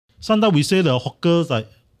sometimes we say the hawkers like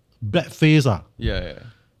black face. Yeah.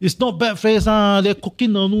 It's not black face. They're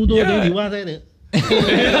cooking the noodle. Then you want that.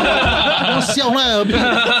 Don't sell a bit.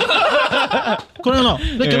 Correct not?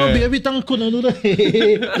 They cannot be every time cook the noodle.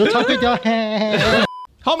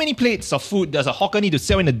 How many plates of food does a hawker need to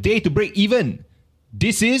sell in a day to break even?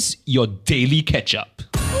 This is your daily catch-up.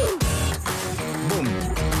 Boom.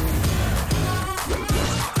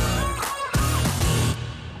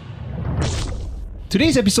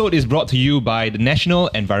 Today's episode is brought to you by the National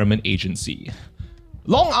Environment Agency.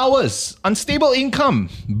 Long hours, unstable income,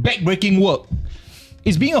 back-breaking work.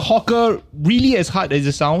 Is being a hawker really as hard as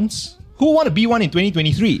it sounds? Who want to be one in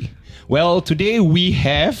 2023? Well, today we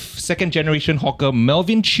have second-generation hawker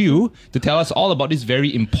Melvin Chew to tell us all about this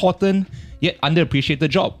very important yet underappreciated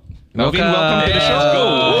job. Melvin, welcome to the show.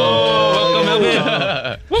 Welcome,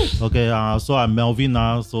 Melvin. Okay, so I'm Melvin.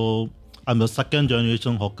 So I'm the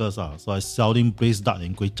second-generation hawker. So I selling braised duck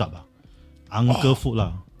and kway chap. Uncle food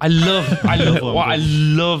lah. I love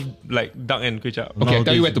like duck and kway chap. Okay, I'll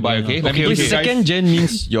tell you where to buy, okay? Let me give you Second gen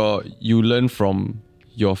means you learn from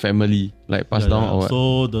your family, like passed down or what?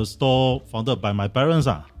 So the store founded by my parents.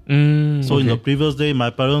 So in the previous day, my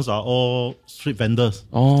parents are all street vendors.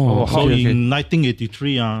 So in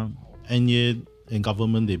 1983, NA and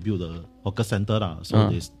government, they built a hawker center.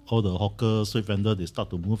 So all the hawker street vendors, they start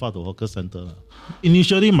to move out to hawker center.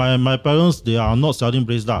 Initially, my parents, they are not selling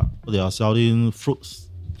braised duck. They are selling fruits.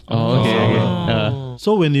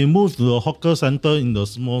 So when they moved to the hawker center in the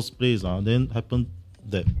small place, then happened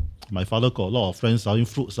that my father got a lot of friends selling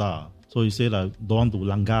fruits. So he said like, don't want to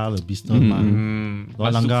langgar the business. Don't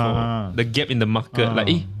langgar. The gap in the market. Like,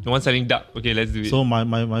 the one selling duck. Okay, let's do it. So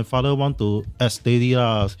my father want to act steady.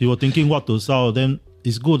 He was thinking what to sell. Then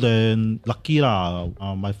it's good and lucky.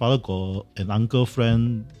 My father got an uncle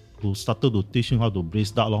friend who started to teach him how to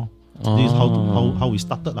braise duck. This is how we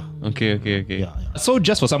started. Okay. Yeah. So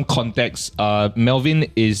just for some context,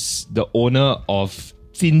 Melvin is the owner of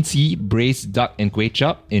Cinci Braised Duck and Kway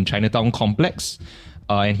Chap in Chinatown Complex.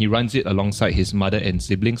 And he runs it alongside his mother and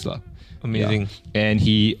siblings. Amazing. Yeah. And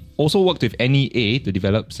he also worked with NEA to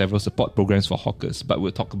develop several support programs for hawkers, but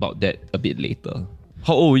we'll talk about that a bit later.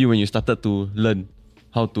 How old were you when you started to learn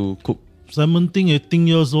how to cook? 17, 18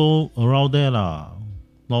 years old, around there. Now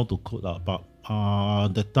to cook. But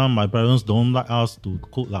that time my parents don't like us to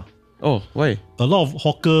cook. Oh, why? A lot of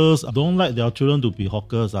hawkers don't like their children to be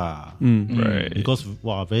hawkers. Right. Because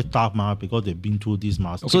very tough because they've been through this.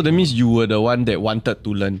 So that means you were the one that wanted to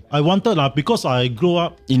learn. I wanted because I grew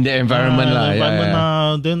up in the environment.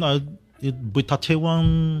 Then I betache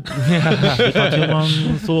one.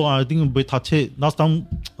 So I think betache. Last time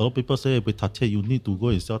a lot of people say betache you need to go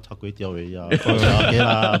and sell char kway teow already. Okay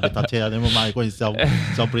lah, betache never mind, go and sell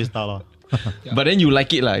braised duck. But then you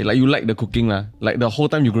like it like you like the cooking like the whole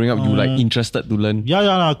time you growing up you like interested to learn.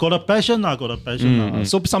 Yeah, got a passion.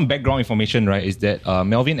 So some background information, right, is that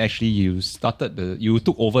Melvin actually you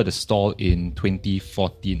took over the stall in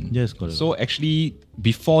 2014. Yes, correct. So actually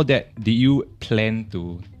before that, did you plan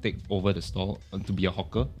to take over the stall to be a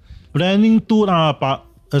hawker? Planning to but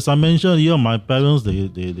as I mentioned here, my parents they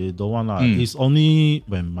don't want It's only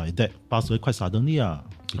when my dad passed away quite suddenly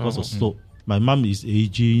because of stroke. My mom is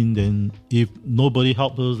aging, then if nobody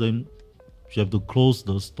helps her, then she have to close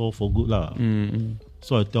the store for good.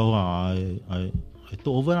 So I tell her, I took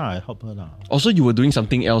over, I help her. Also, you were doing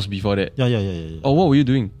something else before that? Yeah. Oh, what were you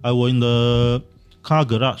doing? I was in the car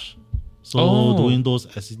garage. So doing those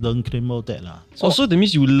accident claim all that. So that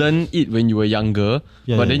means you learned it when you were younger,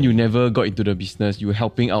 but then you yeah. never got into the business. You were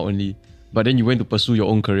helping out only. But then you went to pursue your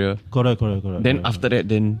own career. Correct. Then after that,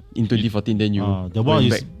 then in 2014, then you the one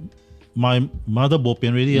went is back. My mother bo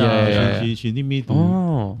pian already. She need me to.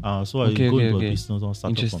 So I go into a business or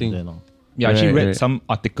started from there. Yeah, I actually read some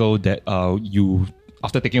article that you,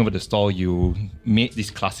 after taking over the stall, you made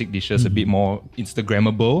these classic dishes a bit more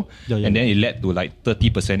Instagrammable, and then it led to like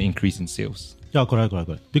 30% increase in sales. Yeah, correct.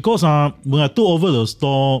 Because when I took over the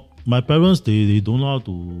store, my parents they don't know how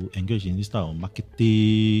to engage in this type of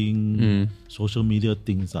marketing, social media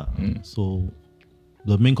things. So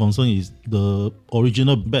the main concern is the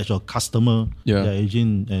original batch of customer they're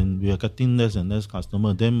aging, and we are getting less and less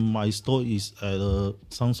customer. Then my store is at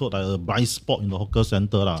some sort like a blind spot in the hawker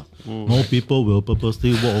center. No people will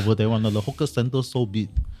purposely walk over there. The hawker center is so big.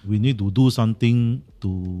 We need to do something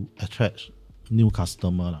to attract new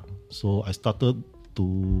customer. So I started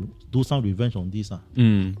to do some revenge on this.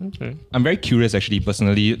 Okay. I'm very curious actually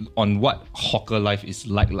personally on what hawker life is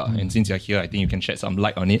like. And since you're here, I think you can shed some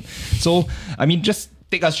light on it. So, I mean, just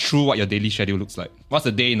take us through what your daily schedule looks like. What's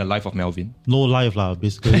a day in the life of Melvin? No life lah,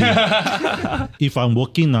 basically. If I'm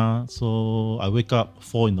working, so I wake up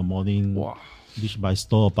 4 in the morning, reach my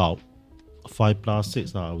store about 5 plus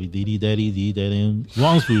 6. We dilly-dally.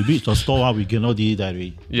 Once we reach the store, we cannot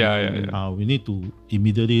dilly-dally. Yeah. We need to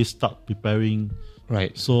immediately start preparing.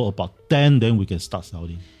 Right. So about 10, then we can start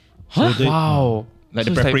selling. So then, Wow. Like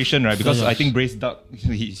So the it's preparation, right? Because Yeah. I think braised duck,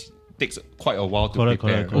 he takes quite a while to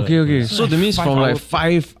prepare. Correct. Okay. So that means 5 from like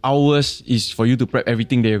hours. 5 hours is for you to prep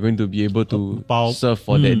everything that you're going to be able to serve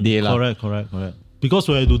for that day lah. Correct. Because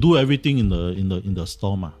we have to do everything in the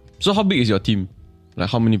store ma. So how big is your team? Like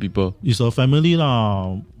how many people? It's a family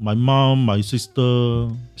lah. My mom, my sister.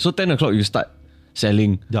 So 10 o'clock you start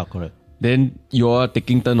selling. Yeah, correct. Then you're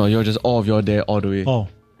taking turn or you're just all of you there all the way? Oh,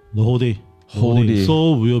 the whole day. Whole day.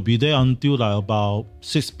 So we will be there until like about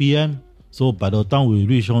 6 p.m. So by the time we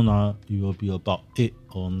reach home, it will be about 8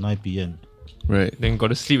 or 9 p.m. Right. Then got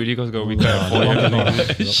to sleep already because got to wake up at 4 That one a.m.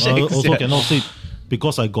 cannot. Also cannot sleep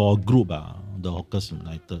because I got a group, the Hawkers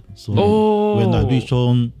United. So Oh. when I reach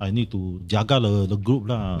home, I need to jaga the group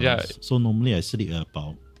lah. Yeah. So normally I sleep at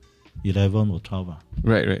about 11 or 12.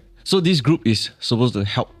 Right. So this group is supposed to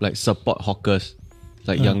help like support hawkers,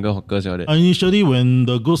 like younger hawkers and all that. Initially, when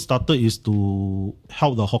the group started, is to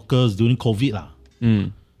help the hawkers during COVID lah.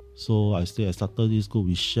 So I started this group.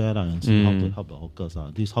 We share and see how to help the hawkers.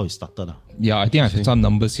 This is how it started. Yeah, I think I have some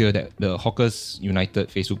numbers here that the Hawkers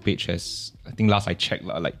United Facebook page has, I think last I checked,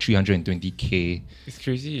 like 320k It's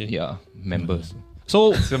crazy. members.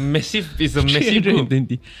 So It's a massive group.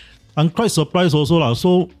 320. I'm quite surprised also lah.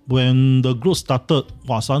 So when the group started,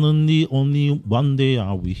 suddenly only one day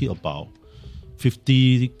we hit about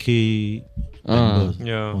 50k members.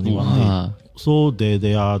 Yeah. Only one day. So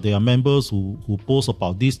there are members who post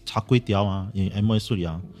about this char kway teow in MOS Street.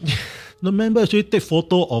 The member actually take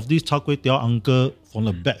photo of this char kway teow uncle from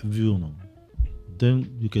the back view. No?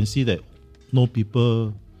 Then you can see that no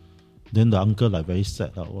people. Then the uncle like very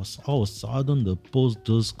sad. All of a sudden the post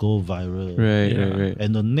just go viral. Right.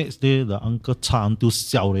 And the next day the uncle cha until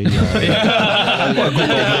xiao already.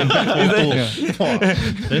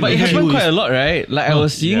 But it happened quite a lot, right? Like I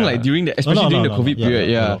was seeing like during the, especially during the COVID period,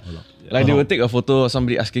 a lot. Like they will take a photo of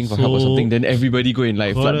somebody asking for help or So- something, then everybody go and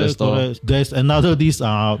like flood the store. Correct. There's another this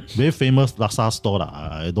very famous Laksa store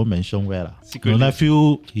I don't mention where lah. Secretly. My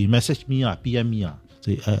nephew he messaged me PM me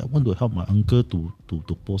say I want to help my uncle to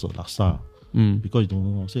post a Laksa because you don't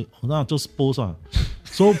know. Say just post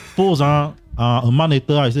So post a month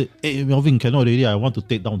later I said, hey Melvin cannot already. I want to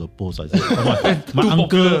take down the post. I said, my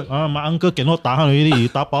uncle cannot tahan already. He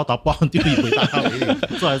tapao until he tahan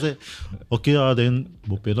already. So I said, okay then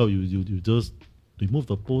you just remove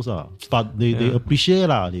the post But they appreciate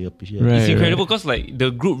They appreciate. Right. It's incredible because like the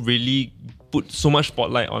group really put so much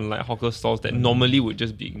spotlight on like hawker stalls that normally would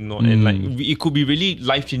just be ignored, and like it could be really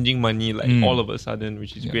life-changing money like all of a sudden,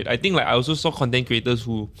 which is great. I think like I also saw content creators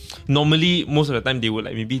who normally most of the time they would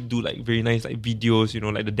like maybe do like very nice like videos,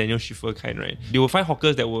 like the Daniel Schiffer kind, right? They will find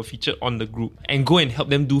hawkers that were featured on the group and go and help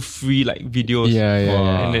them do free like videos.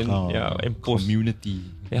 Yeah. And then and post. community.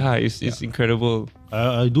 Yeah, it's incredible.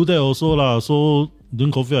 I do that also lah. So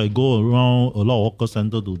during COVID, I go around a lot of hawker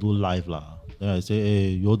center to do live lah. Then I say, hey,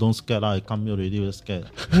 you don't scared lah. I come here already, you're scared.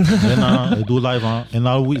 Then I do live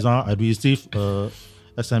Another week I receive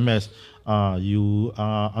SMS. You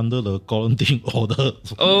are under the quarantine order.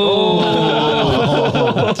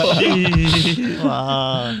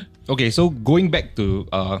 Okay, so going back to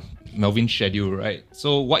Melvin's schedule, right?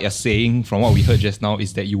 So what you're saying from what we heard just now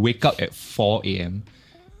is that you wake up at 4 a.m.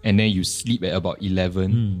 and then you sleep at about 11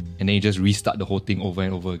 and then you just restart the whole thing over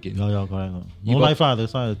and over again. Yeah, correct. You No got- life lah.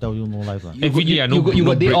 That's why I tell you no life lah. Every day, You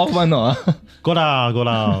got day break. off one, no? Got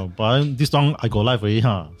lah. But then this one I got life already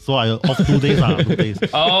So I off 2 days 2 days.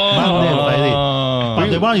 Monday and Friday. But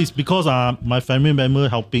that one is because my family member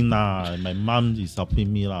helping and my mom is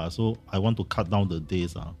helping me So I want to cut down the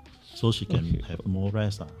days so she can have more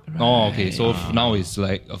rest Oh, okay. So now it's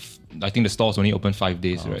like, I think the store's only open 5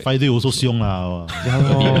 days, right? Friday also siong lah.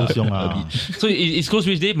 So it's closed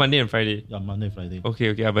which day? Monday and Friday. Yeah, Monday, Friday.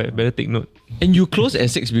 Okay, I better take note. And you close at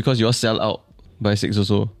 6 because you all sell out by 6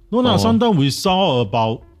 also. No, sometimes we saw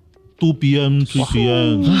about 2 p.m., 3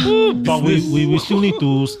 p.m. But we still need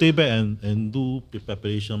to stay back and do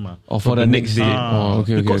preparation Or for the next day.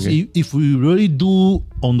 Okay. Because if we really do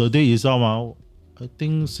on the day itself, I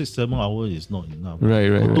think 6-7 hours is not enough. Right.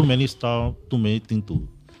 Too many stuff, too many things to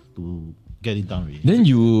get it done already. Then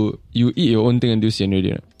you eat your own thing until sian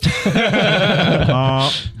already.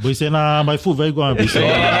 My food very good.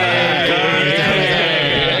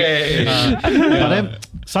 But then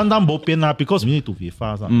sometimes bo pian because we need to be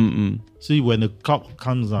fast. See, when the crowd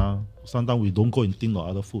comes, sometimes we don't go and think of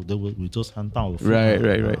other food. Then we just hand down the food.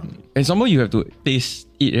 Right. And somehow you have to taste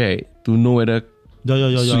it, right? To know whether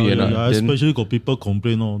Yeah. Then- Especially got people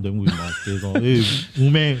complain, then we must say, hey,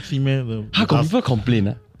 woman, female. how come people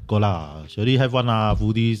complain? Got lah. Surely have one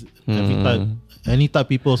foodies. Every type, any type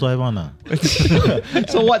people also have one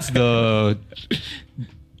So what's the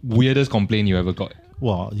weirdest complaint you ever got?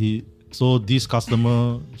 Wow, so this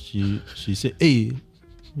customer, she said, hey,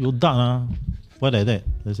 your duck, why like that?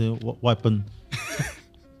 I say, what happened?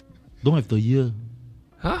 Don't have the ear.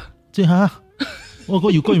 Huh? Say, Oh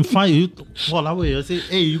God, you go and find you. I say,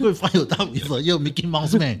 hey, you go and find your duck with the ear, Mickey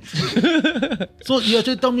Mouse man. So you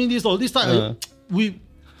actually tell me this, this time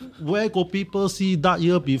where got people see duck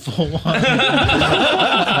ear before?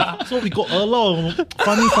 So we got a lot of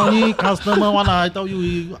funny customer one. I tell you,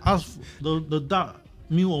 you ask the duck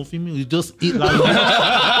male or female, you just eat lah. You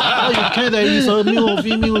care that it's a male or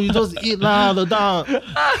female, you just eat lah. The duck,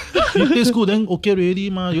 it tastes good, then okay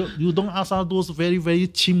already ma. You don't ask all those very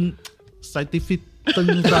cheap scientific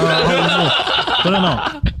things. Correct or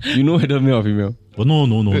not? You know whether male or female. Oh, no.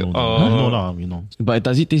 We know. But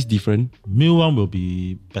does it taste different? Male one will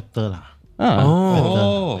be better lah.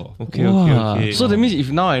 Oh. Okay. So that means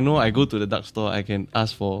if now I know I go to the duck store, I can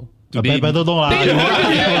ask for Better don't lah. the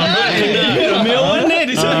male one there.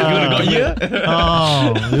 This one you gonna got here.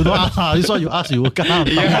 You don't ask. This one you ask, you will come.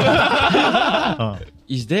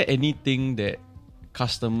 Is there anything that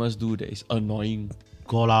customers do that is annoying?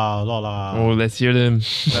 Got lah, a lot lah. Oh, let's hear them.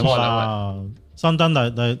 Got lah.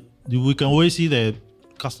 Sometimes like we can always see that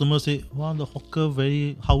customers say, wow, the hawker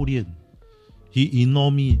very hao-lian. He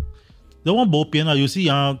ignore me. The one bo pian lah. You see,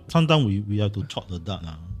 sometimes we have to chop the duck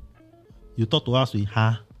lah. You talk to us, you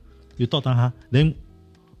talk to then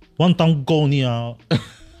one time go only.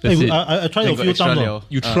 Hey, I tried a few times.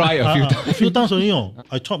 You try a few times. A few times only.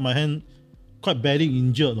 I chopped my hand quite badly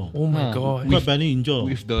injured. Oh my god. Quite badly injured.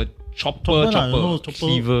 With the chopper.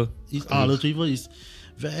 Cleaver. The retriever is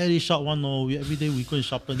very sharp one. Every day we go and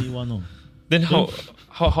sharpen it one. Then how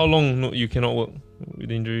long you cannot work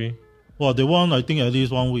with injury? Well, the one I think at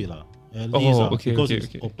least 1 week lah. At least okay, because okay,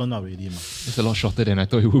 it's open up already. It's a lot shorter than I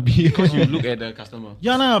thought it would be. Because you look at the customer.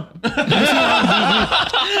 Yeah lah.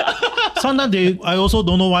 Sometimes I also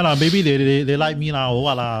don't know why lah. Maybe they like me lah or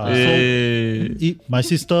what lah. So if my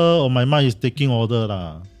sister or my mom is taking order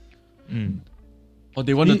lah. Or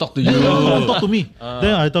they want to talk to you. Talk to me.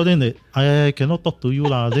 Then I tell them that I cannot talk to you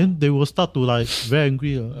lah. Then they will start to like very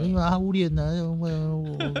angry.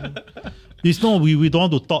 It's not we don't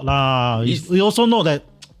want to talk lah. We also know that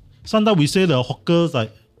sometimes we say the hawkers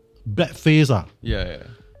like black face ah. Yeah.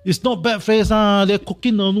 It's not bad face ah. They're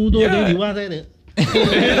cooking the noodle. Then you want that.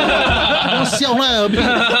 Don't shout lah.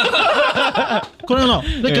 Correct or not?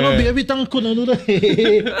 They cannot be every time cook the noodle.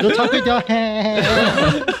 The char kway teow.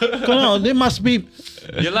 Correct or not? They must be.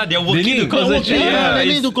 Yeah, they're working. They need to concentrate. They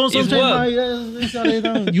need to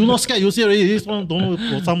concentrate. You not scared. You see already. This one don't know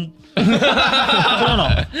for some.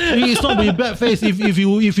 It's not with bad face. If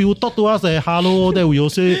you talk to us like hello, then we will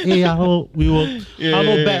say hey hello. We will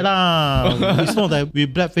hello back lah. It's not that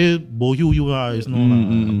with black face bo you lah. It's not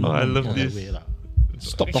lah. Oh, I love this.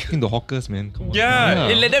 Stop talking to hawkers, man. Come on. Yeah,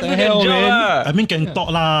 let them do their hell, job man? lah. I mean can talk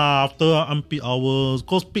lah after peak hours.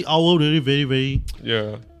 Cause peak hour really very.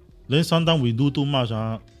 Yeah. Then sometimes we do too much.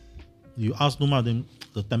 You ask too much, then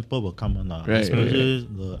the temper will come on. Right, Especially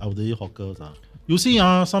the elderly hawkers. You see,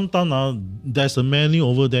 sometimes there's a menu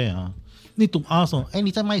over there. Need to ask, 你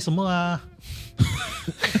在卖什么啊？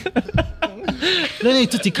那你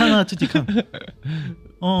自己看啊，自己看。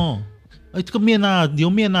哦，哎，这个面啊，牛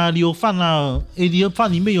面啊，牛饭啊，哎，你的饭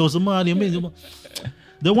里面有什么啊？里面有什么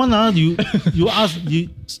？The one you ask, you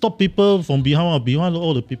stop people from behind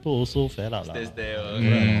all the people also fed up lah.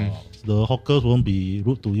 The hawkers won't be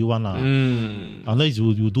rude to you one lah. Unless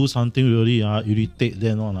you do something really irritate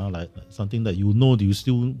them one like something that you know you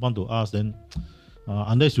still want to ask then.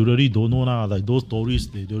 Unless you really don't know lah, like those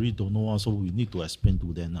tourists they really don't know so we need to explain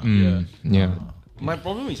to them lah. Yeah. My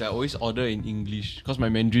problem is I always order in English because my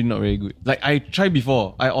Mandarin not very good. Like I tried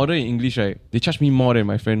before, I order in English, right? They charge me more than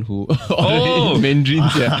my friend who ordered in Mandarin.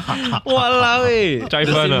 Walao eh. Try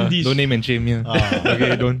fun Don't name and shame here.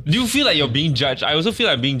 Okay, don't. Do you feel like you're being judged? I also feel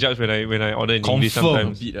like being judged when I order in English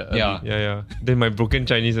Confirm. sometimes. Yeah. Then my broken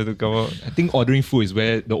Chinese have to come out. I think ordering food is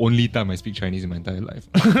where the only time I speak Chinese in my entire life.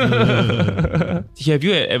 Have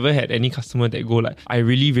you ever had any customer that go like, I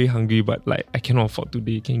really very hungry, but like I cannot afford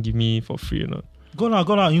today. Can you give me for free or not? Go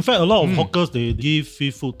lah. In fact, a lot of hawkers they give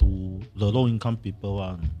free food to the low income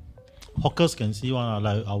people. Hawkers can see one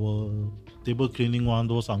like our table cleaning one,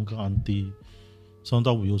 those uncle auntie.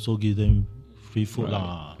 Sometimes we also give them free food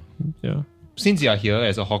lah. Yeah. Since you are here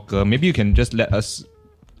as a hawker, maybe you can just let us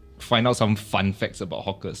find out some fun facts about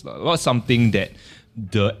hawkers. What's something that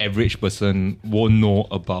the average person won't know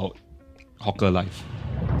about hawker life?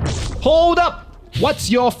 Hold up!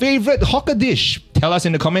 What's your favorite hawker dish? Tell us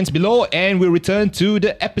in the comments below and we'll return to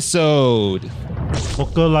the episode.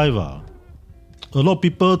 Hawker life a lot of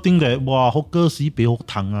people think that hawker sibei hok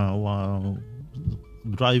tang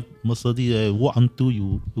drive Mercedes walk until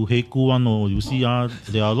you hei gu one you see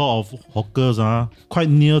there are a lot of hawkers quite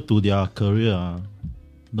near to their career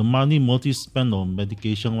the money mostly spent on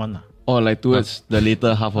medication one Or like towards the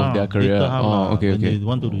later half of their career. later half, Okay, when okay. they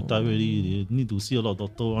want to retire already, they need to see a lot of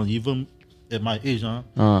doctor even at my age I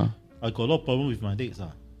got a lot of problem with my legs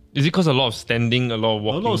Is it because a lot of standing, a lot of a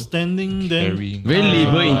walking? lot of standing then Carrying. Very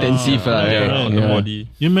labor intensive. on the Yeah. body.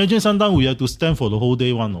 you imagine sometimes we have to stand for the whole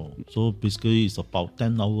day one so basically it's about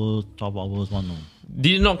 10 hours 12 hours one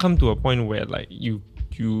Did it not come to a point where like you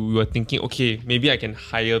were thinking, okay, maybe I can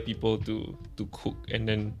hire people to cook and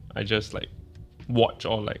then I just like watch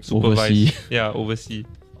or like supervise? Oversee. Yeah, oversee.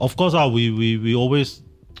 Of course we always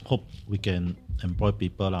hope we can employ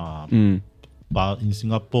people but in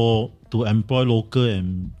Singapore to employ local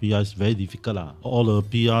and PR is very difficult all the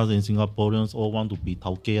PRs and Singaporeans all want to be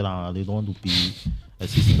tauke they don't want to be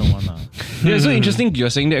assistant one Yeah, it's so interesting you're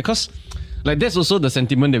saying that because like that's also the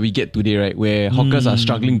sentiment that we get today, right? Where hawkers are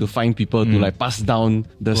struggling to find people to like pass down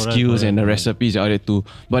the Correct, skills and the correct. recipes and all that too.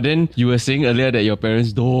 But then you were saying earlier that your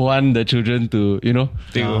parents don't want the children to,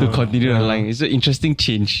 to continue the line. It's an interesting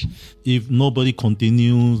change. If nobody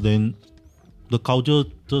continues then the culture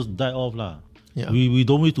just die off Yeah. We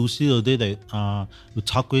don't wait to see the day that the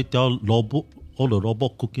char kway teow robot all the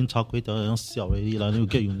robot cooking char kway teow sell already then you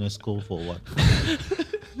get UNESCO for what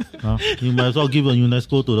you might as well give a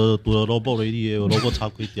UNESCO to the robot already robot char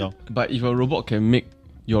kway teow. But if a robot can make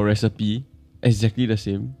your recipe exactly the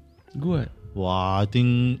same, good. Wow, I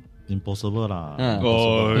think impossible lah.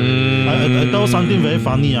 Oh, I tell something very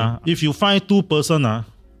funny If you find two person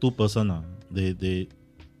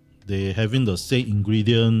they having the same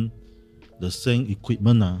ingredient, the same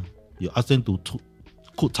equipment you ask them to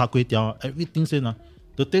cook char kway teow, everything same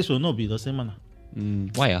the taste will not be the same one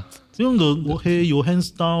why? You know hey your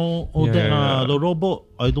hands down all Yeah, that yeah. the robot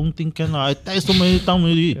I don't think can I test so many times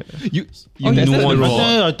already. You that's know the one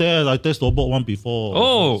robot. I test robot one before.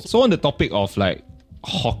 Oh, So on the topic of like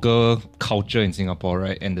hawker culture in Singapore,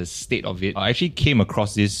 right, and the state of it, I actually came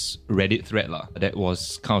across this Reddit thread that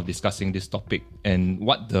was kind of discussing this topic. And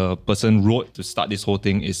what the person wrote to start this whole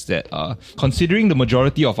thing is that considering the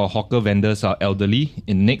majority of our hawker vendors are elderly,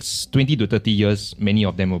 in the next 20 to 30 years, many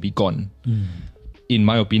of them will be gone. In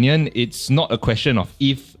my opinion, it's not a question of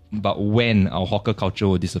if, but when our hawker culture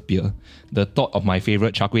will disappear. The thought of my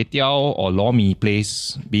favorite char kway teow or lor mee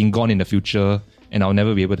place being gone in the future and I'll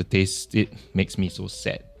never be able to taste it makes me so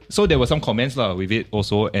sad. So there were some comments with it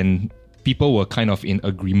also, and people were kind of in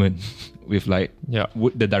agreement with like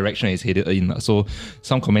the direction it's headed in. So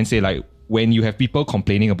some comments say like, when you have people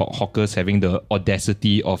complaining about hawkers having the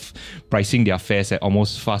audacity of pricing their fares at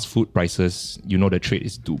almost fast food prices, you know the trade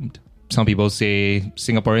is doomed. Some people say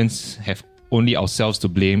Singaporeans have only ourselves to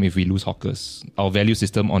blame if we lose hawkers. Our value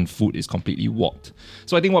system on food is completely warped.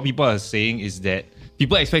 So I think what people are saying is that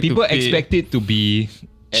people expect it to be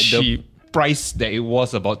at cheap. the price that it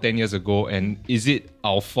was about 10 years ago. And is it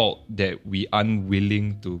our fault that we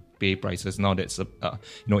unwilling to pay prices now that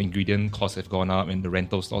ingredient costs have gone up and the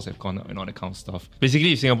rental stores have gone up and all that kind of stuff?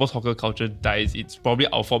 Basically, if Singapore's hawker culture dies, it's probably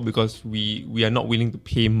our fault because we are not willing to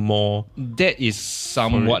pay more. That is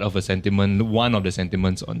somewhat of a sentiment, one of the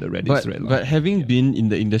sentiments on the Reddit thread. But having been in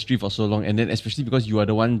the industry for so long, and then especially because you are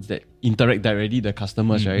the ones that interact directly with the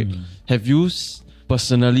customers, right? Have you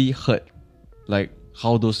personally heard like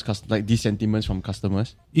how those these sentiments from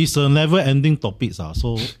customers? It's a never-ending topic.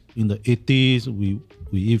 So in the 80s, we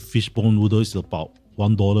eat fishbone noodles about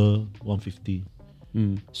 $1,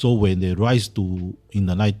 $1.50. So when they rise to in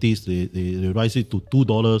the 90s, they rise it to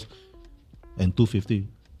 $2 and $2.50.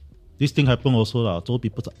 This thing happened also So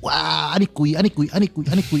people say, wow, ani kui,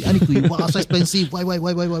 wow, so expensive.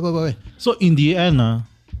 Why? So in the end,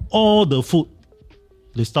 all the food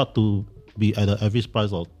they start to be at the average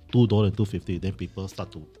price of $2 and $2.50. Then people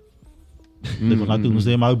start to they got nothing to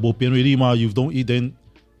say. Bo pian already, you don't eat, then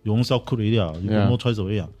you won't sell cook already. You got no choice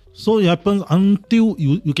already. So it happens until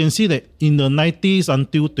you can see that in the 90s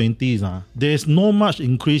until 20s, there's no much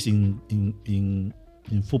increase in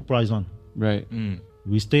food price one. Right.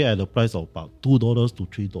 We stay at the price of about $2 to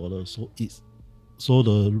 $3. So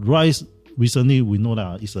the rise recently we know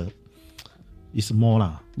that it's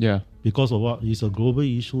more . because of what? It's a global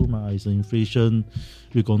issue, it's inflation.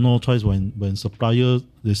 We got no choice when suppliers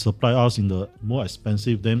they supply us in the more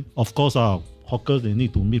expensive. Then of course hawkers they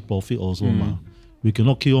need to make profit also. We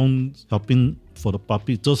cannot keep on helping for the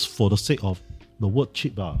public just for the sake of the word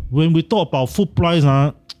cheap. When we talk about food price,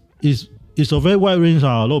 it's a very wide range.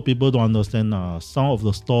 A lot of people don't understand. Some of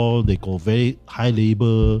the store they got very high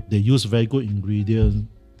labor, they use very good ingredients,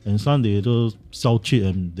 and some they just sell cheap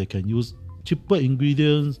and they can use cheaper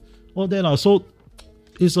ingredients. All that. So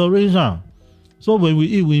it's a range. So when we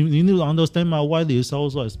eat, we need to understand why they sell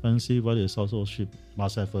so expensive, why they sell so cheap.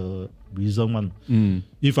 Must have a reason.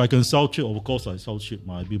 If I can sell cheap, of course I sell cheap.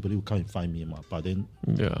 Everybody will come and find me. But then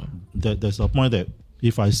there's a point that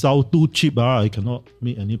if I sell too cheap, I cannot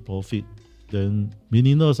make any profit. Then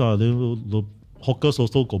meaningless. The hawkers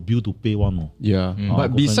also got bill to pay one. Yeah.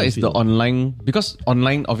 But besides the online, because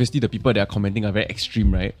online, obviously the people that are commenting are very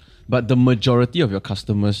extreme, right? But the majority of your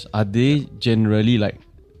customers, are they generally like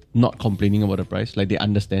not complaining about the price? Like they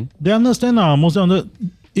understand? They understand. Mostly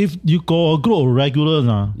if you got a group of regulars,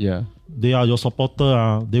 they are your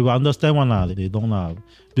supporter. They will understand one. They don't.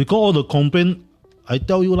 Because all the complaint, I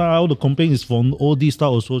tell you all the complaint is from all these type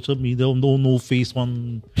of social media. No face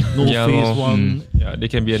one, face one. Yeah, they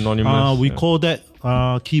can be anonymous. We call that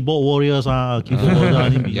keyboard warriors. Keyboard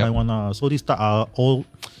warriors behind one. So this type are all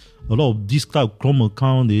a lot of this type of Chrome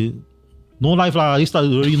account. They no life This type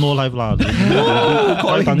really no life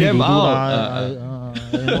Calling them out.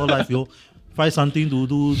 No life yo. Find something to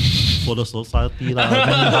do for the society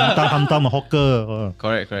Hantam hawker.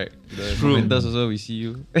 Correct. The commenters also, we see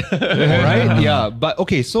you. Right? Yeah. But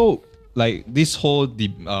okay, so like this whole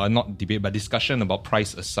not debate but discussion about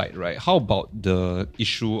price aside, right? How about the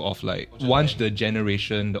issue of like once the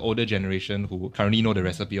older generation who currently know the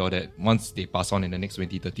recipe, or that once they pass on in the next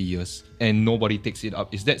 20-30 years and nobody takes it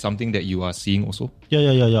up, is that something that you are seeing also? Yeah.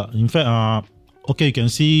 In fact, okay, you can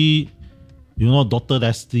see, Dr.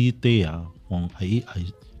 Leslie Tay I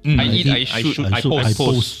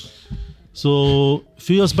post. So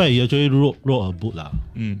few years back, he actually wrote a book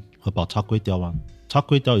about char kway teow one. Char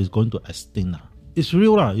kway teow is going to extinct. It's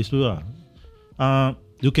real.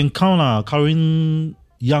 You can count current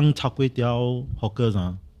young char kway teow hawkers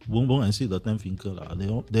won't exceed the 10 finger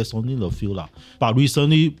There's only a few But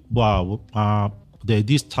recently,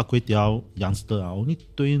 this char kway teow youngster only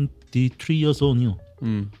 23 years old new.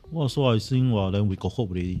 So I think then we got hope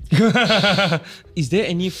already. Is there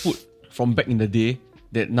any food from back in the day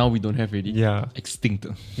that now we don't have already? Yeah. Extinct.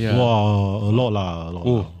 Yeah. Wow, a lot.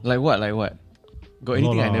 Like what? Got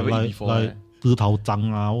anything I never eat before? Like 猪頭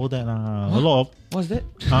糉 all that A lot of what's that?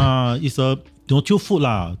 It's a Teochew food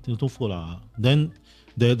Then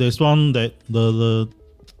there's one that the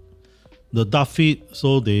duck feet,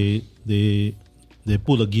 so they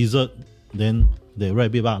put a gizzard, then they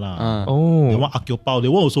wrap it back They want akio bao. They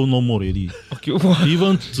want also no more already.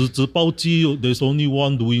 Even 纸包鸡, there's only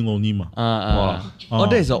one doing only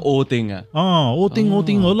that is an old thing. Old thing.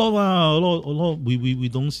 A lot. We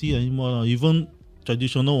don't see anymore. Even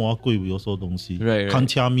traditional kueh we also don't see. Right.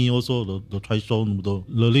 Kancha mee also the traditional noodle.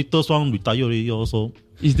 The latest one retired already also.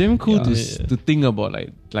 It's damn cool to think about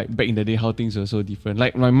like back in the day how things were so different.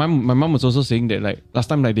 Like my mom was also saying that like last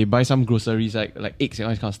time like they buy some groceries like eggs and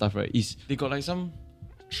all this kind of stuff, right? Is they got like some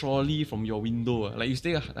trolley from your window. Like you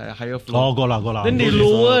stay at a higher floor. Go lah. Then they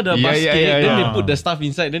lower the basket. Then they put the stuff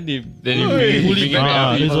inside. Then they pull it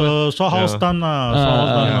back. It's a short house done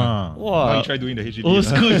Now Wow. you try doing the HDB. Old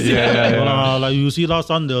school. Like you see last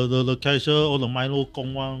time the cashier or the Milo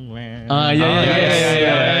Kong one.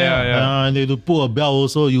 And they put a bell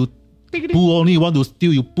also. You pull only want to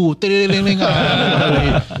steal. You pull. But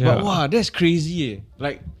wow, that's crazy.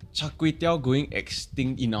 Like char kway teow going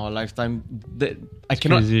extinct in our lifetime. That I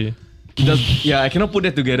cannot. Crazy. I cannot put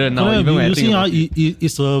that together now. Even when I think about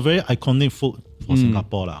it's a very iconic food for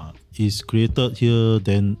Singapore It's created here,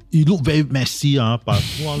 then it look very messy but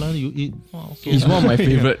you eat. It's one of my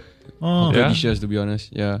favorite Yeah? dishes, to be honest.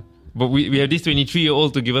 Yeah. But we have this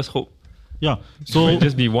 23-year-old to give us hope. Yeah, so Might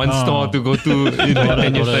just be one store to go to in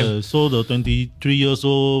 10 years' time. So the 23 years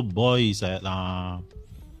old boy is at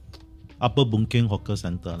Upper Boon Keng Hawker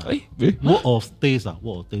Center. World of Taste.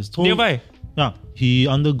 So, Nearby. Yeah, he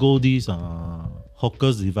undergo this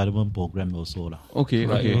Hawkers Development Program also. Okay.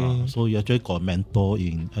 So he actually got a mentor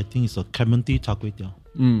in, I think it's a Clementi Char Kway Teow.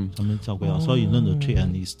 So he learned the trade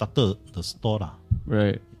and he started the store.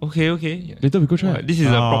 Right. Okay. Later we go try. This is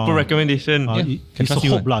a proper recommendation. It's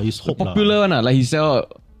hope. It's hope. Popular one. Like he sell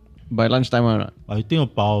by lunchtime one. I think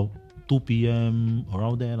about 2 p.m.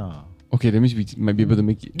 around there. Okay, that means we might be able to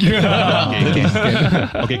make it.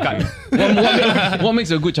 Okay, cut. What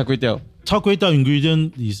makes a good char kway teow? Char kway teow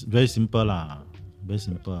ingredient is very simple lah. Very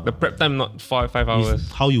simple. The prep time not 5 hours.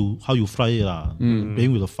 It's how you fry it lah.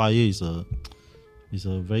 Playing with the fire is a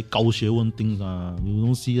very 高学问 thing lah. You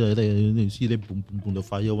don't see that. You see that boom boom boom the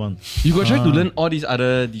fire one. You got try to learn all these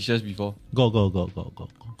other dishes before? Go.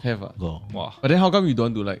 Have Go. Wow. But then how come you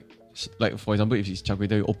don't do like for example, if it's char kway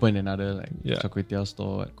teow, you open another char kway teow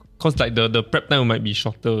store? Cause like the prep time might be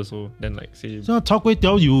shorter, so then like say So char kway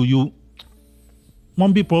teow, you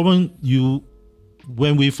one big problem,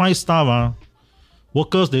 when we find staff,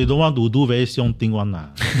 workers they don't want to do very 凶 thing one lah.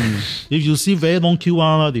 If you see very long queue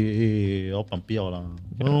one, they 老板不要啦。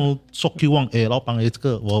short queue one, 老板这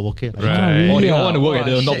个我 OK。 Right. Or they all want to work at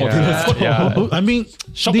the not popular store. Yeah. I mean,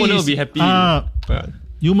 Shop owner will be happy. But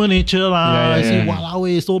Human nature lah. I say, yeah.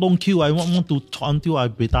 wow, so long queue. I want to try until I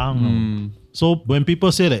be down. So when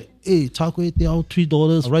people say that, hey, char kway teow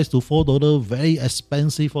 $3, rise to $4, very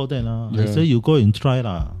expensive for them. I say, you go and try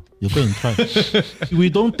lah. You go and try.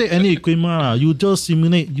 We don't take any equipment lah. You just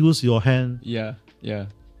simulate, use your hand Yeah.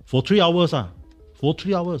 for 3 hours. For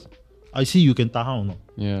 3 hours. I see you can tahan or not.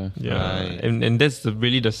 Yeah. yeah, and that's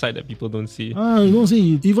really the side that people don't see. You don't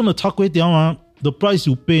see, even the char kway teow, the price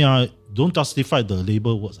you pay, don't justify the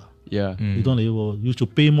labor works. Yeah. You don't labor. You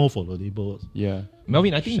should pay more for the labor works. Yeah.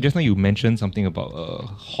 Melvin, I think just now you mentioned something about a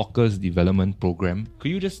hawkers development program.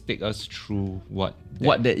 Could you just take us through what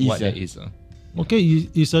that is? Okay,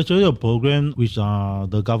 it's actually a program which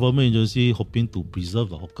the government agency hoping to preserve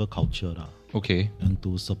the hawker culture Okay. and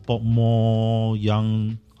to support more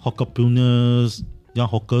young hawkerpreneurs, young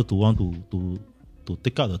hawkers to want to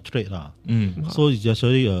take up the trade So it's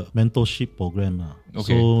actually a mentorship program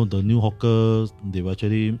Okay. So the new hawkers, they will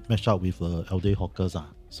actually match up with the elderly hawkers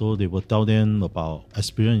So they will tell them about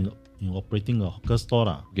experience in operating a hawker store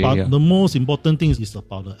Okay, But yeah. the most important thing is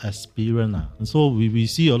about the experience And so we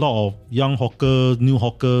see a lot of young hawkers, new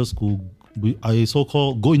hawkers who I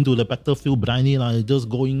so-called go into the battlefield blindly just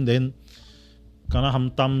go in then kinda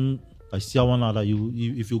hamtam like siao one like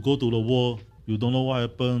if you go to the war, you don't know what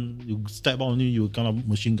happened, you step on it, you kind of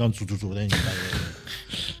machine gun then you die.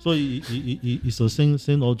 So it's the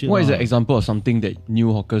same logic. What is an example of something that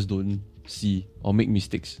new hawkers don't see or make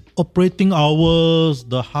mistakes? Operating hours,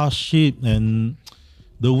 the hardship, and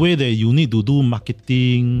the way that you need to do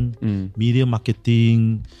marketing, media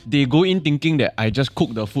marketing. They go in thinking that I just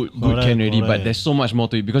cook the food good Correct, can already, but correct. there's so much more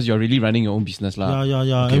to it because you're really running your own business lah. Yeah.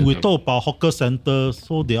 Okay, And we okay. talk about hawker centers.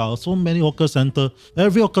 So there are so many hawker centers.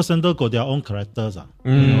 Every hawker center got their own characters.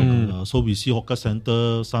 So we see hawker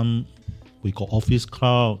center, some we got office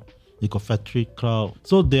crowd, we got factory crowd.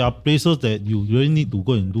 So there are places that you really need to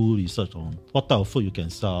go and do research on what type of food you can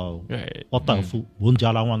sell, Right. what type of food won't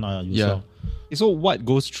jalan one you Yeah. sell. So what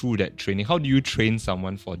goes through that training? How do you train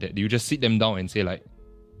someone for that? Do you just sit them down and say like,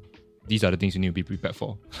 these are the things you need to be prepared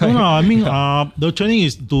for? No, I mean the training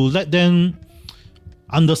is to let them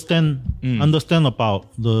understand about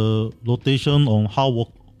the rotation on how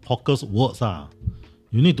hawkers works.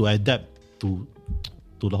 You need to adapt to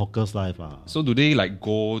the hawker's life. So do they like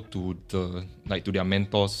go to to their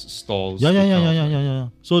mentors' stalls? Yeah.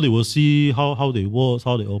 So they will see how they work,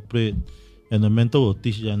 how they operate, and the mentor will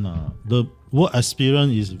teach them. The work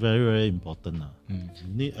experience is very, very important. You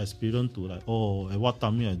need experience to like, at what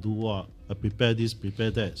time I do what, I prepare this,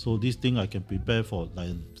 prepare that. So this thing I can prepare for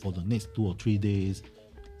the next 2 or 3 days.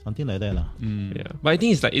 Something like that. Yeah, but I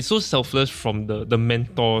think it's so selfless from the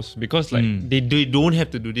mentors because like they don't have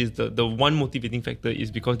to do this. The one motivating factor is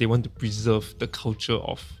because they want to preserve the culture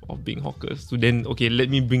of being hawkers. So then, okay, let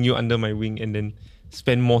me bring you under my wing and then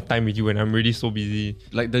spend more time with you when I'm already so busy.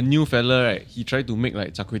 Like the new fella, right? He tried to make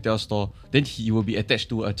like char kway teow store. Then he will be attached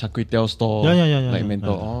to a char kway teow store. Like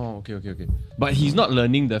mentor. Yeah. Oh, okay. But he's not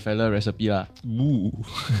learning the fella recipe lah. Ooh.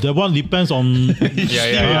 That one depends on.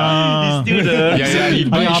 Yeah. He's still the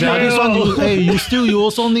This one, you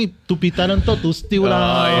also need to be talented to steal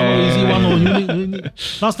easy one. You need.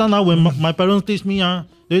 Last time when my parents teach me,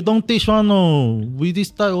 they don't teach one. We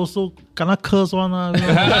this time also cannot curse one.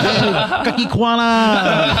 Kaki kwa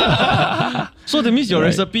lah. So that means your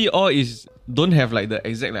recipe all is don't have like the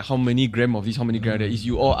exact like how many gram of this, how many gram of that. Is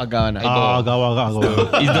you all aga. It's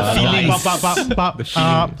the feelings. But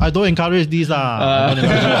I don't encourage this.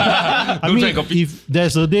 I Don't mean, try copy. if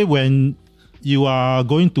there's a day when you are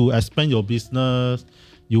going to expand your business,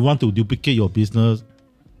 you want to duplicate your business,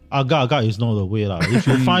 aga is not the way. If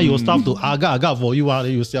you find your stuff to aga for you,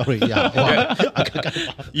 then you sell it.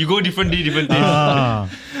 You go different days.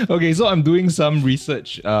 Okay, so I'm doing some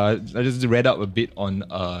research. I just read up a bit on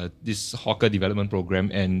this hawker development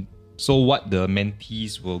program, and So what the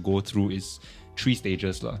mentees will go through is 3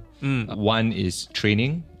 stages. One is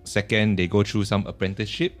training. Second, they go through some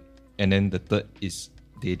apprenticeship. And then the third is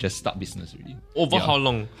they just start business really. Over how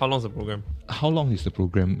long? How long is the program? How long is the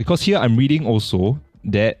program? Because here I'm reading also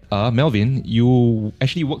that Melvin, you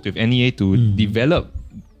actually worked with NEA to develop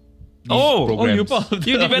these programs.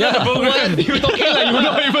 you developed the program. You're talking like you're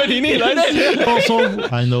not even in it like that. Also,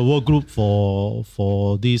 I'm the work group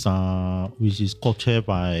for this which is co-chaired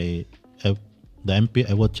by the MP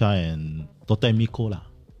Edward Chai and Dr. Miko lah.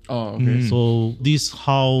 Oh, okay. So this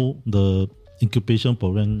how the incubation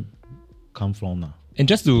program come from lah. And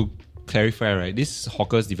just to clarify, right, this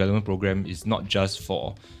Hawkers Development Program is not just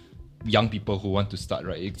for young people who want to start,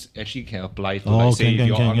 right? It actually can apply to, like, say, if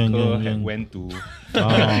your uncle had went to the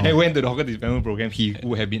Hawker Development Program, he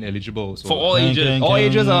would have been eligible also. For all ages. All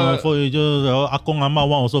ages are... For ages, Akong Ama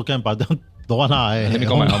one also can, but don't want Let me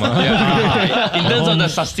call my Ama. In terms of the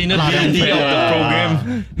sustainability of the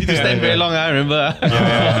program, Need to stand very long, remember?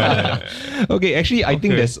 Okay, actually, I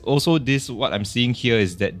think there's also this, what I'm seeing here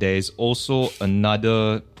is that there is also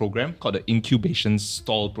another program called the Incubation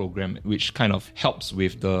Stall Program, which kind of helps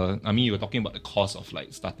with the, I mean, you were talking about the cost of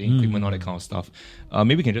like starting equipment, all that kind of stuff.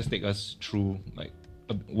 Maybe you can just take us through like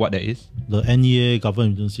what that is. The NEA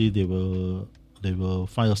government agency, they will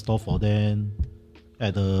find a store for them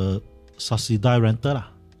at the subsidized rental lah.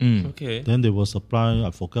 okay. Then they will supply, I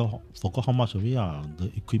forgot how much of it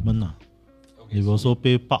the equipment lah. They will also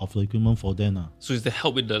pay part of the equipment for them. So it's the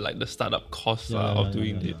help with the startup costs of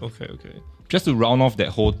doing it. Okay. Just to round off that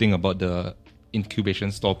whole thing about the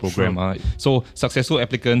incubation stall program, so successful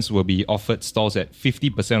applicants will be offered stalls at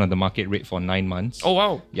 50% of the market rate for 9 months. Oh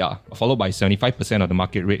wow. Yeah, followed by 75% of the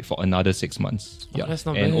market rate for another 6 months. Yeah, that's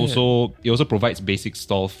not and bad. also it also provides basic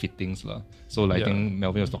stall fittings lah. So like, I think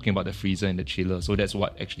Melvin was talking about the freezer and the chiller. So that's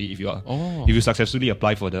what actually, if you successfully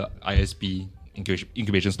apply for the ISP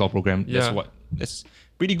incubation stall program, that's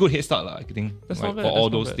pretty good head start lah. I think That's like, not bad, for all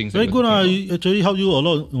that's not those bad. things. Very that good. you're talking It actually help you a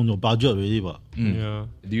lot on your budget already. But. Yeah.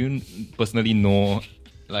 about. Do you personally know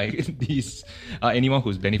like these anyone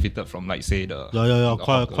who's benefited from, like, say the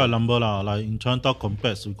Quite number lah. Like in Chinatown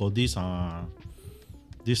Complex, we got this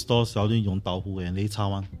store selling Yong Tau Hu and Lei Cha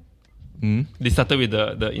one. They started with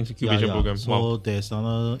the incubation program. So Wow. there's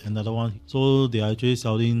another one. So they are actually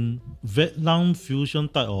selling Vietnam fusion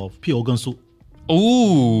type of pig organ soup.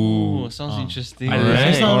 Ooh. Oh, sounds interesting.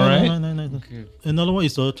 Alright. Nice. Okay. Another one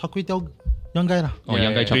is a char kway teow young guy lah.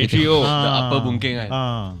 young guy Three, Char Kway Teow. The upper Boon Keng, right?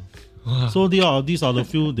 So these are the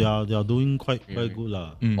few they are doing quite good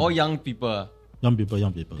lah. All young people. Young people.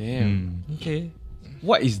 Damn. Okay.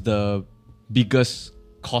 What is the biggest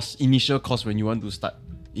initial cost when you want to start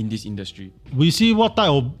in this industry? We see what type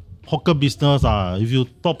of hawker business if you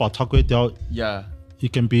talk about char kway teow, Yeah.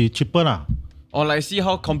 it can be cheaper lah. Or like see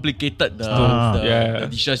how complicated the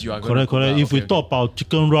dishes you are going to cook. Correct. If we talk about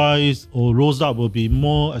chicken rice or roast up will be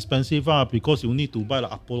more expensive because you need to buy the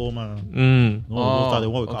Apollo ma. Roast up,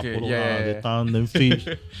 what we call Apollo that time, then fish.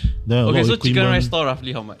 Then Okay, so equipment. chicken rice store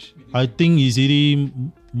roughly how much? I think easily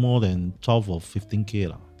more than 12 or 15K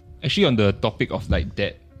lah. Actually, on the topic of like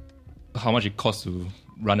that, how much it costs to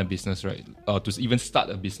run a business, right? To even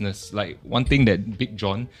start a business. Like, one thing that Big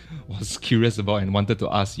John was curious about and wanted to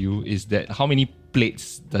ask you is that how many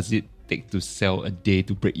plates does it take to sell a day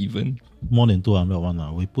to break even? More than 200 one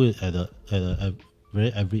lah. We put it at a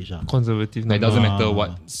very average lah. Conservative. Like, it doesn't matter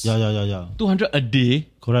what. Yeah. 200 a day?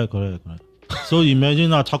 Correct. So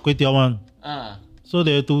imagine char kway teow one. So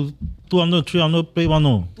they have to 200, 300 plate one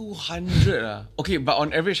no. 200 Okay, but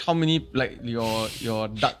on average, how many, like your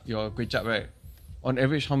duck, your kway chap, right? On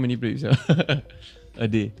average, how many plates a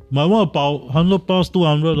day? My one about 100 plus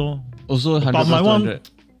 200 lor. Also 100 But plus my 200.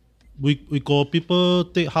 one, we got people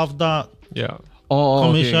take half that Yeah.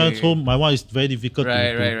 combination. So my one is very difficult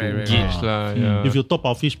Right. Gauge lah. Yeah. If you talk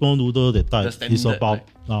about fishbone noodle that type, The it's standard,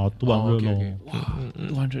 about 200 lor. Wow,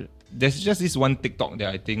 200. There's just this one TikTok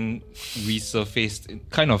that I think resurfaced. It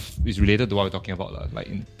kind of is related to what we're talking about, like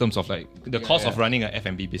in terms of like the cost of running an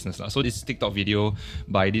F&B business. So this TikTok video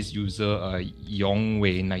by this user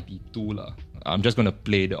Yongwei92. I'm just gonna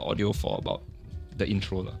play the audio for about the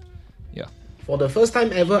intro. Yeah. For the first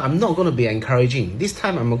time ever, I'm not going to be encouraging. This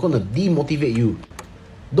time, I'm going to demotivate you.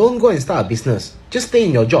 Don't go and start a business. Just stay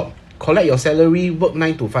in your job. Collect your salary, work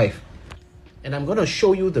 9 to 5. And I'm going to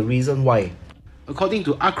show you the reason why. According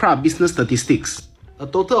to Accra Business Statistics, a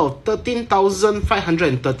total of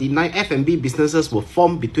 13,539 F&B businesses were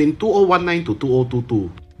formed between 2019 to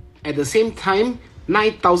 2022. At the same time,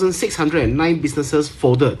 9,609 businesses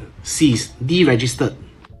folded, ceased, deregistered.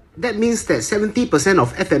 That means that 70%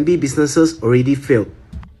 of F&B businesses already failed.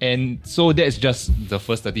 And so that's just the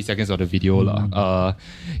first 30 seconds of the video.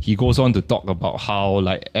 He goes on to talk about how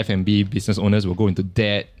like F&B business owners will go into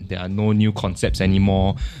debt. There are no new concepts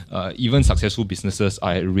anymore. Even successful businesses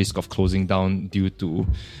are at risk of closing down due to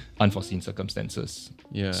unforeseen circumstances.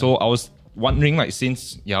 Yeah. So I was wondering, like,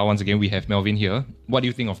 since once again we have Melvin here, what do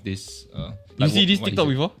you think of this? You see this TikTok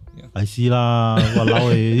before? I see lah.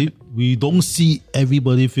 Walao eh. We don't see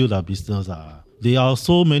everybody feel their business. There are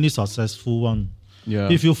so many successful ones. Yeah.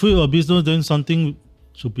 If you feel a business, then something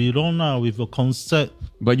should be wrong with your concept.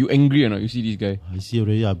 But you angry or not? You see this guy? I see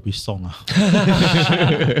already a big song.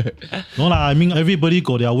 No lah, I mean everybody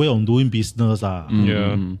got their way on doing business.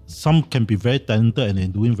 Yeah. Some can be very talented and they're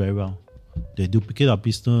doing very well. They duplicate their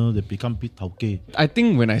business, they become big tauke. I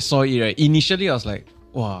think when I saw it, right, initially I was like,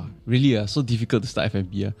 wow, really? So difficult to start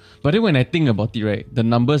F&B. But then when I think about it, right, the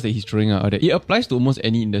numbers that he's throwing out, it applies to almost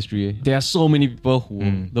any industry. There are so many people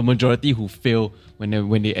who, the majority who fail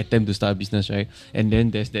when they attempt to start a business, right? And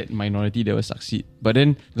then there's that minority that will succeed. But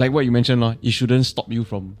then, like what you mentioned, it shouldn't stop you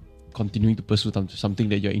from continuing to pursue something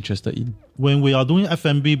that you're interested in. When we are doing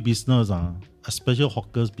F&B business, especially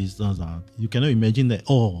hawkers business, you cannot imagine that,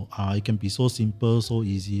 it can be so simple, so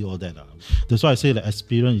easy, all that. That's why I say that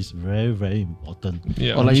experience is very, very important.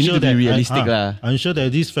 Yeah. Or like you need to be realistic. I'm sure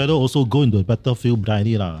that this fellow also go into the battlefield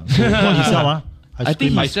blindly. So what he sell, I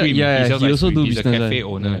think Ice cream. Yeah, he sells he ice also cream. do He's a business, cafe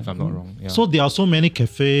right? owner, if I'm not wrong. Yeah. So there are so many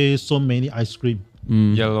cafes, so many ice cream,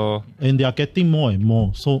 Yeah, lor. and they are getting more and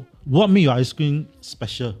more. So what makes your ice cream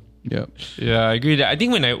special? Yeah. Yeah, I agree that. I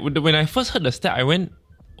think when I first heard the stat, I went,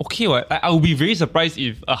 okay, I would be very surprised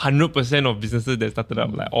if 100% of businesses that started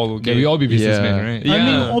up like all okay. Yeah, we all be businessmen, Yeah. right? Yeah. I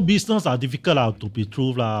mean, all business are difficult to be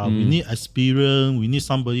true. We need experience. We need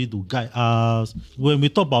somebody to guide us. When we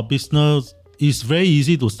talk about business, it's very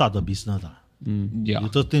easy to start the business. Yeah. You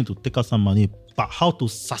just need to take out some money. But how to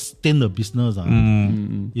sustain the business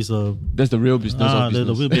is That's the real business of the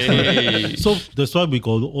business. real business. So that's why we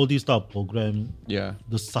got all these type of program. Yeah.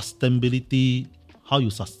 The sustainability, how you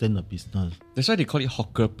sustain the business. That's why they call it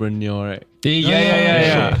hawkerpreneur, right?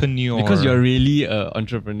 Yeah. Entrepreneur. Because you're really an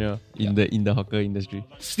entrepreneur in the hawker industry.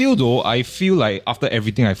 Still though, I feel like after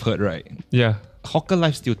everything I've heard, right, Yeah. hawker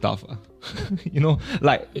life's still tough. You know,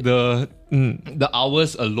 like the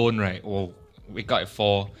hours alone, right? Oh, wake up at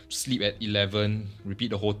 4, sleep at 11,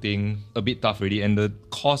 repeat the whole thing. A bit tough already, and the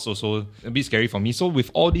cost also a bit scary for me. So with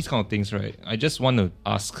all these kind of things, right, I just want to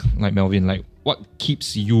ask, like Melvin, like what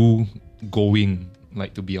keeps you going,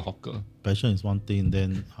 like to be a hawker? Passion is one thing.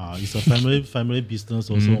 Then it's a family business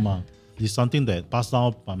also. It's something that passed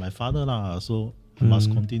down by my father so I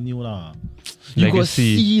must continue You got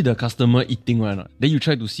Legacy. see the customer eating one or not? Then you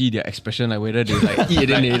try to see their expression, like whether they like eat,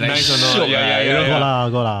 then they like Nice or not? shock, Yeah.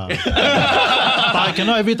 Go lah. But I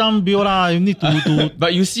cannot every time build You need to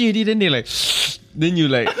But you see it, then they like, then you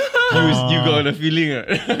like, you got the feeling.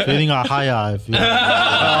 Right? feeling high. I feel.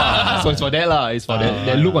 So it's for that lah. It's for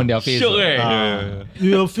that look on their face. Shock, right?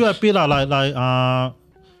 You will feel happy like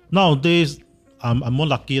nowadays I'm more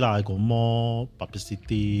lucky I got more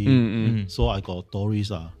publicity. So I got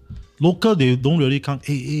tourists Local they don't really come.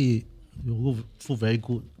 Hey, your food very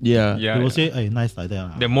good. Yeah. Yeah. They will say, hey, nice like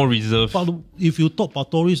that. They're more reserved. But if you talk about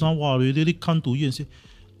tourists, wow, they really come to you and say,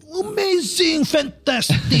 amazing,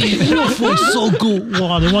 fantastic, your food is so good.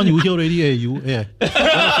 Wow, the one you hear already,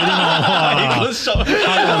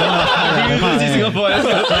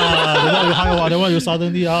 the one you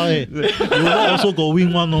suddenly, you also go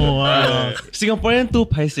win one. Singaporean too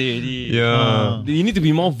paise already. Yeah. You need to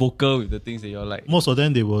be more vocal with the things that you're like. Most of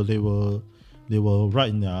them, they will write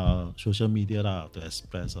in their social media to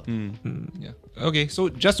express. Yeah. Okay, so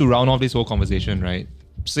just to round off this whole conversation, right?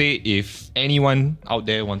 Say if anyone out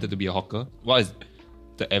there wanted to be a hawker, what is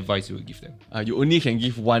the advice you would give them? You only can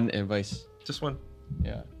give one advice. Just one.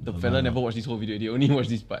 Yeah. The fella never watched this whole video. They only watched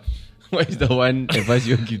this part. What is the one advice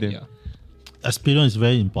you would give them? Yeah. Experience is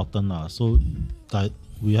very important. So that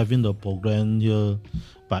we having the program here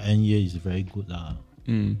by end year is very good.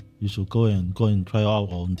 You should go and try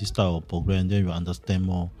out on this type of program, then you understand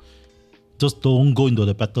more. Just don't go into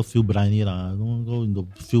the battlefield blindly. Don't go into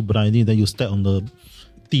the field blindly, then you step on the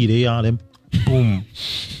delay, then Boom.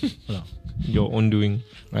 Your own doing.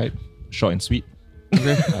 Right? Short and sweet.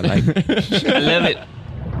 I like it. I love it.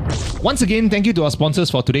 Once again, thank you to our sponsors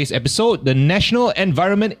for today's episode, the National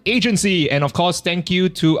Environment Agency. And of course, thank you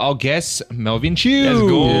to our guest, Melvin Chew. Let's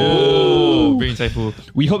go. Very insightful.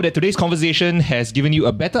 We hope that today's conversation has given you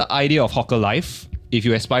a better idea of hawker life. If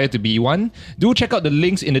you aspire to be one, do check out the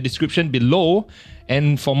links in the description below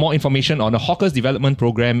and for more information on the Hawkers Development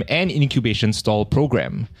Program and Incubation Stall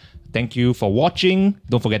Program. Thank you for watching.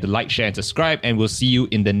 Don't forget to like, share, and subscribe, and we'll see you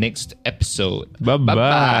in the next episode.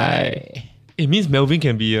 Bye-bye. It means Melvin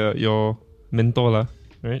can be your mentor, lah,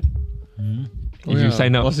 right? If you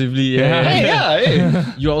sign up. Possibly,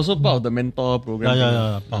 yeah. You're also part of the mentor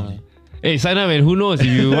program. Hey, sign up, and who knows, if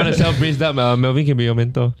you want to sell braised duck, Melvin can be your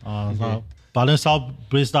mentor. But then sell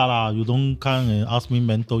braised duck lah. You don't come and ask me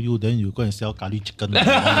mentor you, then you go and sell curry chicken.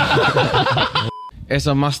 As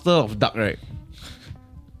a master of duck, right?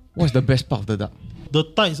 What's the best part of the duck? The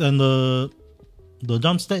thighs and the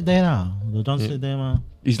drumstick there lah. The drumstick there mah.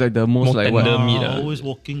 It's like the most like tender what? meat. Always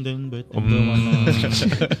walking then very tender one.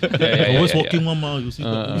 Always walking one mah. You see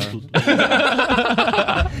the